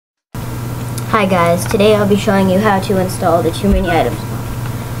Hi guys, today I'll be showing you how to install the TooManyItems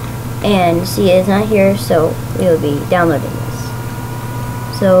mod. And see, it's not here, so we'll be downloading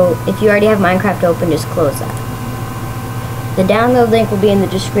this. So if you already have Minecraft open, just close that. The download link will be in the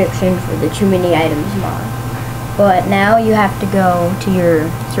description for the TooManyItems mod. But now you have to go to your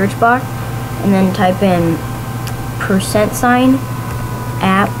search bar and then type in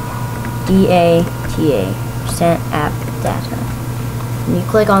 %app data %app data. And you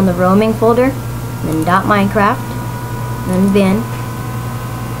click on the roaming folder, then .minecraft, then bin.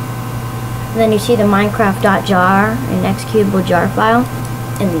 And then you see the minecraft.jar, an executable jar file,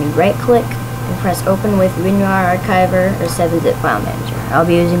 and then you right click and press open with WinRAR archiver or 7-zip file manager. I'll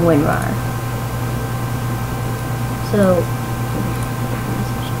be using WinRAR. So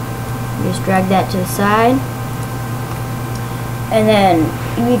you just drag that to the side, and then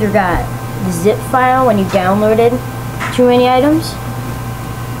you either got the zip file when you downloaded TooManyItems.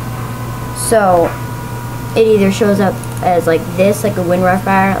 So it either shows up as like this, like a WinRAR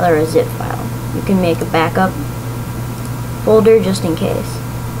file, or a zip file. You can make a backup folder just in case.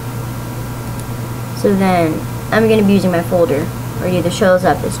 So then I'm going to be using my folder where it either shows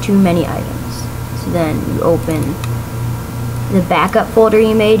up as TooManyItems. So then you open the backup folder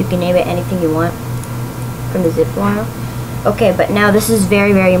you made. You can name it anything you want from the zip file. Okay, but now this is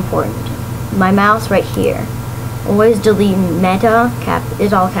very, very important. My mouse right here. Always delete meta,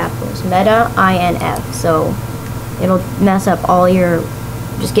 is all capitals. Meta, INF. So it'll mess up all your,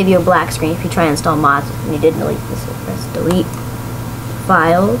 just give you a black screen if you try to install mods and you did delete this. So press delete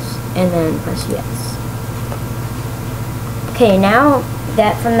files and then press yes. Okay, now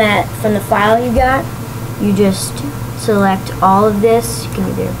that from the file you got, you just select all of this. You can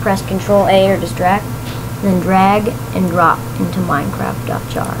either press Control A or just drag, then drag and drop into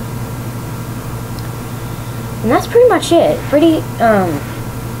Minecraft.jar. And that's pretty much it. Pretty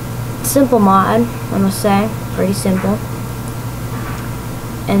simple mod, I must say. Pretty simple.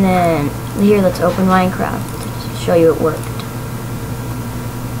 And then here, let's open Minecraft to show you it worked.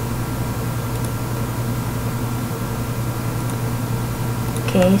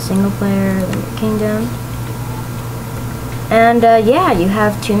 Okay, single player, then your kingdom. And yeah, you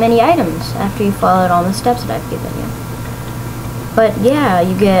have TooManyItems after you followed all the steps that I've given you. But yeah,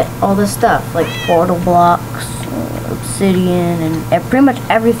 you get all this stuff like portal blocks, obsidian, and pretty much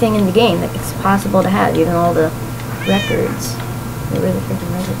everything in the game that it's possible to have, even all the records. Where the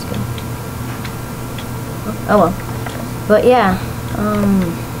freaking records go? Oh well. But yeah,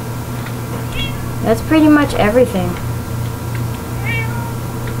 that's pretty much everything.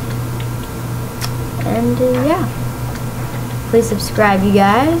 And yeah, please subscribe, you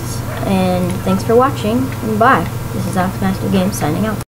guys, and thanks for watching, and bye. This is Oxmaster Games signing out.